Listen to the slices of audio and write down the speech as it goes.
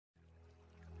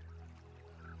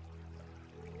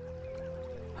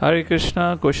Hare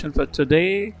Krishna. Question for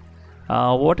today.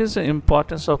 What is the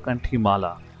importance of Kanthi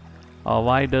Mala?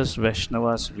 Why does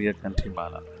Vaishnavas wear Kanthi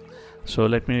Mala? So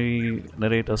let me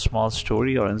narrate a small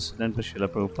story or incident with Srila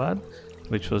Prabhupada,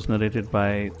 which was narrated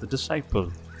by the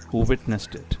disciple who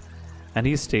witnessed it. And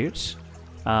he states,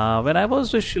 when I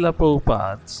was with Srila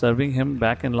Prabhupada, serving him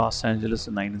back in Los Angeles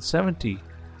in 1970,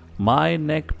 my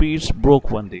neck beads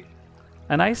broke one day.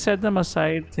 And I set them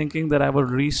aside thinking that I would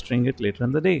restring it later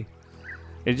in the day.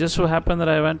 It just so happened that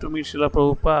I went to meet Srila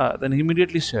Prabhupada and he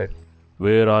immediately said,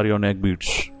 "Where are your neck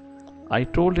beads?" I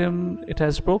told him it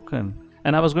has broken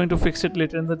and I was going to fix it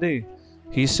later in the day.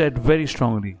 He said very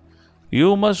strongly,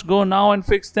 "You must go now and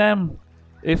fix them.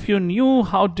 If you knew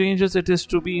how dangerous it is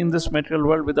to be in this material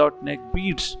world without neck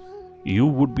beads, you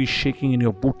would be shaking in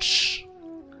your boots."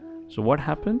 So what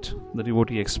happened? The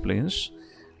devotee explains.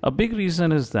 A big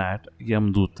reason is that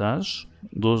Yamdutas,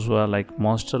 those who are like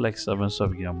monster-like servants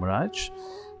of Yamraj,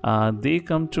 they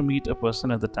come to meet a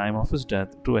person at the time of his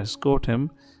death to escort him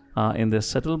in their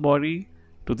subtle body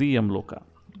to the Yamloka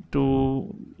to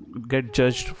get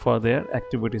judged for their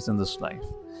activities in this life.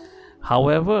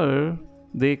 However,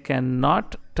 they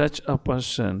cannot touch a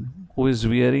person who is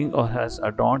wearing or has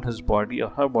adorned his body or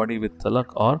her body with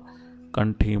tilak or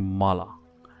Kanthi Mala.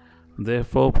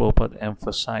 Therefore, Prabhupada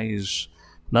emphasized,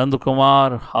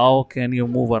 Nandakumar, how can you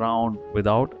move around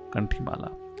without Kanthi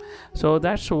Mala? So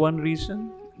that's one reason.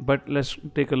 But let's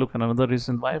take a look at another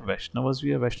reason why Vaishnavas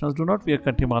wear. Vaishnavas do not wear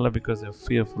Kanthi Mala because they're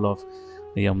fearful of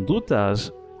the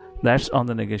Yamdutas. That's on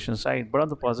the negation side. But on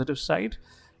the positive side,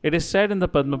 it is said in the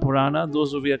Padma Purana,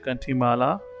 those who wear Kanthi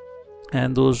Mala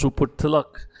and those who put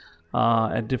tilak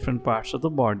at different parts of the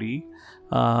body,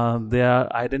 they are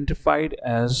identified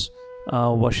as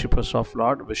worshippers of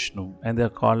Lord Vishnu, and they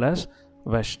are called as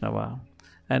Vaishnava.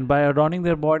 And by adorning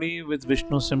their body with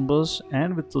Vishnu symbols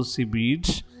and with Tulsi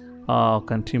beads,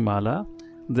 Kanthi Mala,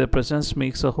 their presence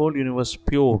makes the whole universe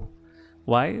pure.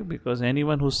 Why? Because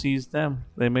anyone who sees them,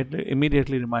 they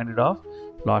immediately reminded of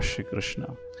Lord Shri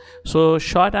Krishna. So,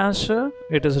 short answer,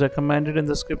 it is recommended in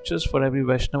the scriptures for every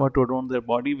Vaishnava to adorn their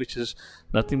body, which is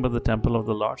nothing but the temple of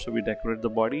the Lord. So, we decorate the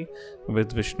body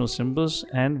with Vishnu symbols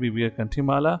and we wear Kanthi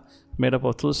Mala made up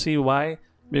of Tulsi. Why?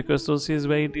 Because Tulsi is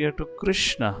very dear to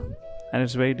Krishna, and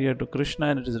it's very dear to Krishna,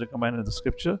 and it is recommended in the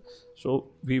scripture. So,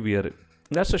 we wear it.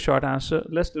 That's a short answer.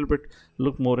 Let's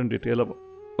look more in detail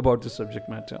about this subject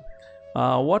matter.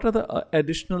 What are the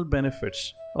additional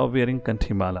benefits of wearing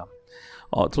Kanthi Mala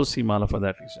or Tulsi Mala for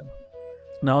that reason?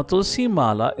 Now, Tulsi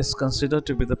Mala is considered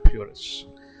to be the purest.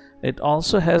 It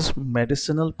also has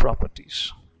medicinal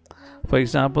properties. For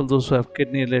example, those who have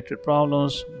kidney-related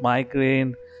problems,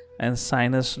 migraine, and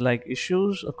sinus-like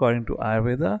issues, according to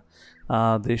Ayurveda,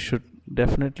 they should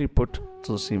definitely put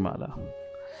Tulsi Mala.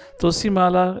 Tulsi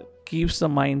Mala keeps the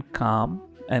mind calm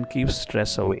and keeps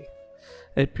stress away.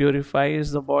 It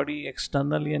purifies the body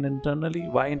externally and internally.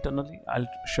 Why internally? I'll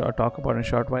talk about in a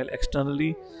short while.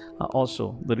 Externally,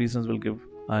 also the reasons we'll give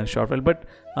in a short while, but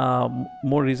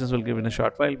more reasons we'll give in a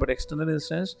short while. But externally, in the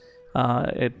sense,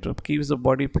 it keeps the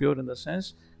body pure in the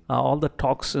sense all the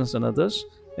toxins and others,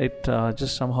 it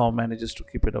just somehow manages to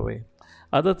keep it away.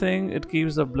 Other thing, it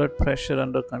keeps the blood pressure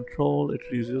under control. It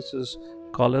reduces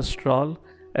cholesterol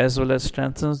as well as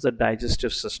strengthens the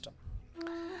digestive system.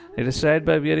 It is said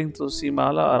by wearing Tulsi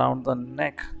Mala around the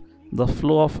neck, the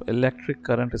flow of electric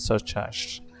current is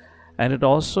surcharged, and it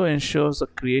also ensures the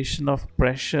creation of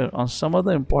pressure on some of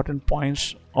the important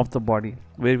points of the body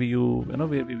where we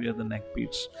wear the neck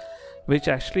beads, which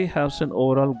actually helps in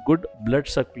overall good blood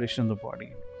circulation in the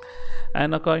body.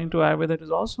 And according to Ayurveda, it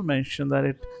is also mentioned that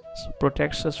it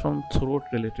protects us from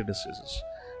throat-related diseases.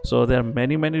 So there are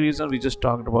many reasons. We just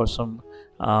talked about some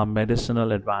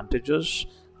medicinal advantages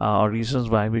or reasons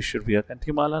why we should wear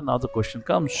Kanthi Mala. Now the question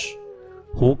comes,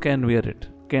 who can wear it?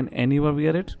 Can anyone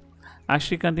wear it?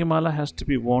 Actually, Kanthi Mala has to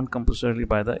be worn compulsorily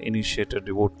by the initiated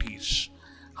devotees.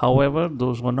 However,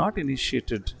 those who are not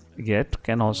initiated yet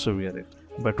can also wear it.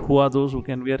 But who are those who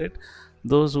can wear it?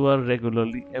 Those who are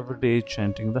regularly every day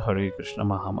chanting the Hare Krishna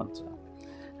Mahamantra,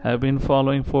 have been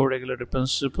following 4 regular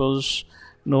principles: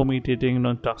 no meat eating, no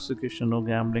intoxication, no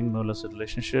gambling, no illicit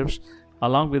relationships.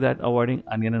 Along with that, avoiding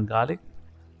onion and garlic.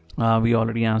 We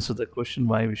already answered the question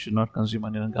why we should not consume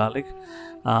onion and garlic.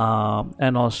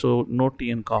 And also no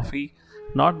tea and coffee.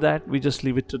 Not that we just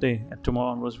leave it today and tomorrow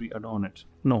onwards we adorn it.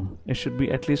 No, it should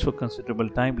be at least for considerable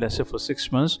time. Let's say for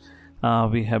 6 months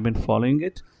we have been following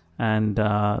it, and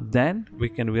then we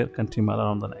can wear Kanthi Mala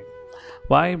on the neck.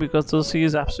 Why? Because Tulsi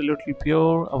is absolutely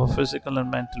pure. Our physical and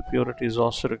mental purity is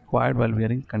also required while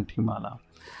wearing Kanthi Mala.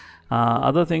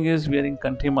 Other thing is, wearing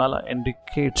Kanthi Mala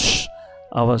indicates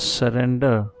our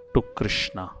surrender to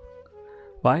Krishna.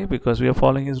 Why? Because we are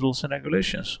following his rules and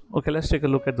regulations. Okay, let's take a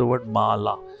look at the word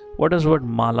mala. What does word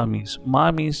mala means?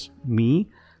 Ma means me,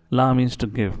 la means to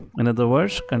give. In other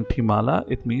words, Kanthi Mala,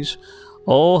 it means,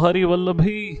 Oh Hari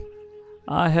Vallabhi,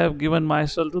 I have given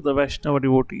myself to the Vaishnava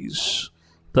devotees.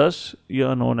 Thus, you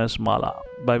are known as Mala.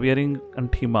 By wearing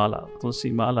Kanthi Mala,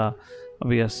 Tulsi Mala,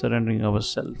 we are surrendering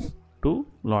ourselves to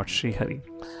Lord Sri Hari.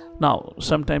 Now,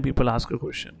 sometimes people ask a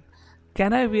question.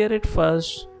 Can I wear it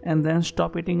first and then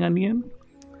stop eating onion?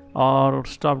 Or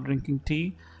stop drinking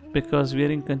tea? Because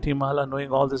wearing Kanthi Mala,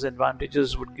 knowing all these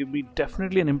advantages, would give me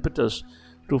definitely an impetus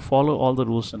to follow all the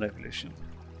rules and regulations.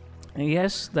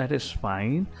 Yes, that is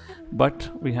fine, but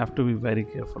we have to be very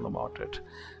careful about it.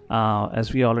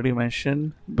 As we already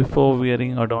mentioned, before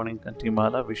wearing or donning Kanthi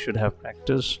Mala, we should have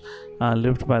practiced,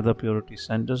 lived by the purity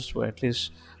centers for at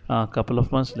least a couple of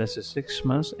months, let's say 6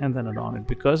 months, and then adorn it.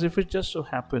 Because if it just so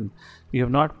happened you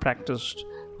have not practiced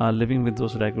living with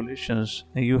those regulations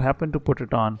and you happen to put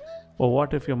it on, or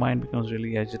what if your mind becomes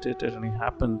really agitated and you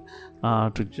happen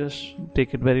to just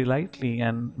take it very lightly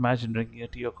and imagine drinking a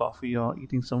tea or coffee or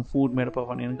eating some food made up of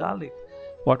onion and garlic?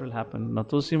 What will happen? Now,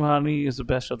 Tulsi Maharani is the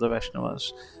best of the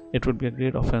Vaishnavas. It would be a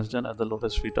great offense done at the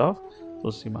lotus feet of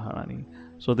Tulsi Maharani.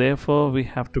 So therefore, we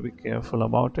have to be careful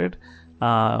about it.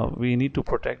 We need to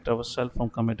protect ourselves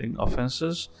from committing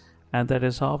offenses, and that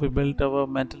is how we build our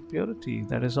mental purity.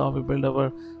 That is how we build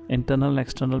our internal and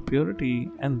external purity,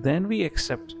 and then we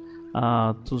accept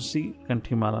Tulsi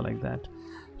Kanthi Mala like that.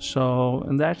 So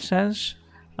in that sense,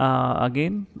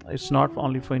 again, it's not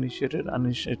only for initiated,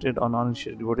 uninitiated or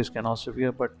non-initiated devotees can also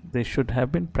wear, but they should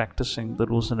have been practicing the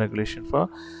rules and regulation for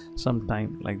some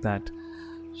time like that.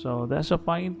 So that's a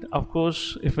point. Of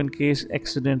course, if in case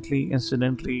accidentally,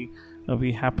 incidentally,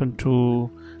 we happen to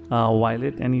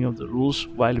violate any of the rules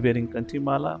while wearing Kanthi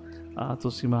Mala,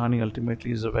 Tulsi Maharani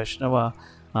ultimately is a Vaishnava.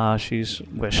 She's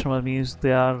Vaishnava means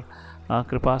they are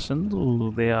Kripa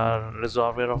Sindhu, they are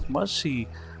reservoir of mercy.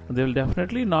 They will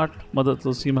definitely not, Mother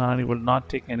Tulsi Maharani will not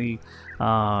take any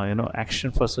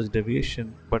action for such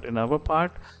deviation. But in our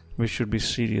part, we should be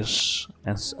serious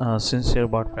and sincere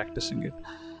about practicing it.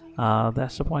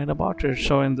 That's the point about it.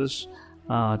 So in this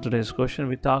today's question,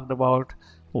 we talked about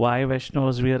why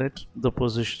Vaishnavas wear it, the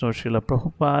position of Srila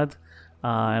Prabhupada,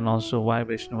 and also why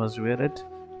Vaishnavas wear it,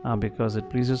 because it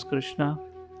pleases Krishna.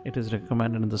 It is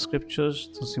recommended in the scriptures.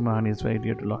 Tulsi Maharani is very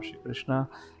dear to Lord Shri Krishna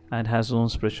and has own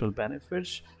spiritual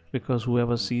benefits, because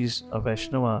whoever sees a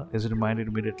Vaishnava is reminded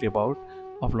immediately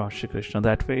of Lord Shri Krishna.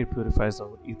 That way it purifies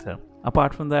our ether.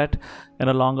 Apart from that, in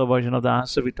a longer version of the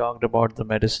answer, we talked about the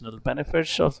medicinal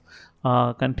benefits of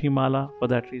Kanthi Mala for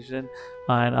that reason,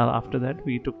 and after that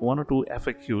we took one or two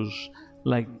FAQs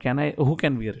like who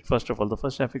can wear it. First of all, the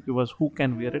first FAQ was who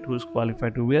can wear it, who is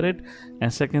qualified to wear it,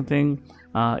 and second thing,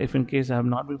 if in case I have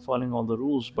not been following all the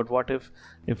rules, but what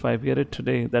if I wear it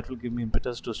today, that will give me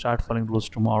impetus to start following rules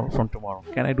from tomorrow.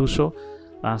 Can I do so?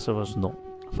 The answer was no.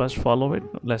 First follow it,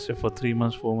 let's say for 3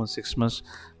 months, 4 months, 6 months,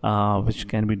 which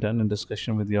can be done in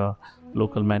discussion with your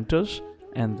local mentors,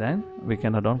 and then we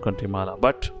can adorn Kanthi Mala.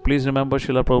 But please remember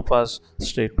Srila Prabhupada's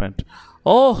statement.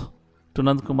 Oh, to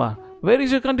Nand Kumar, where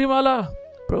is your Kanthi Mala?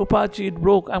 Prabhupada ji, it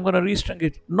broke, I'm going to restring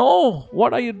it. No,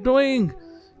 what are you doing?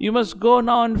 You must go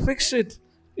now and fix it.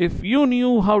 If you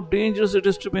knew how dangerous it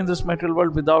is to be in this material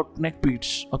world without neck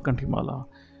beads or Kanthi Mala,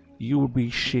 you would be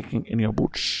shaking in your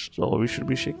boots. So we should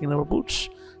be shaking our boots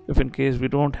if in case we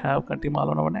don't have Kanthi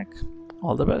Mala on our neck.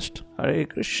 All the best. Hare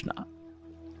Krishna.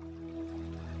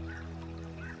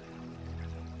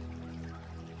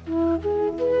 Mm-hmm.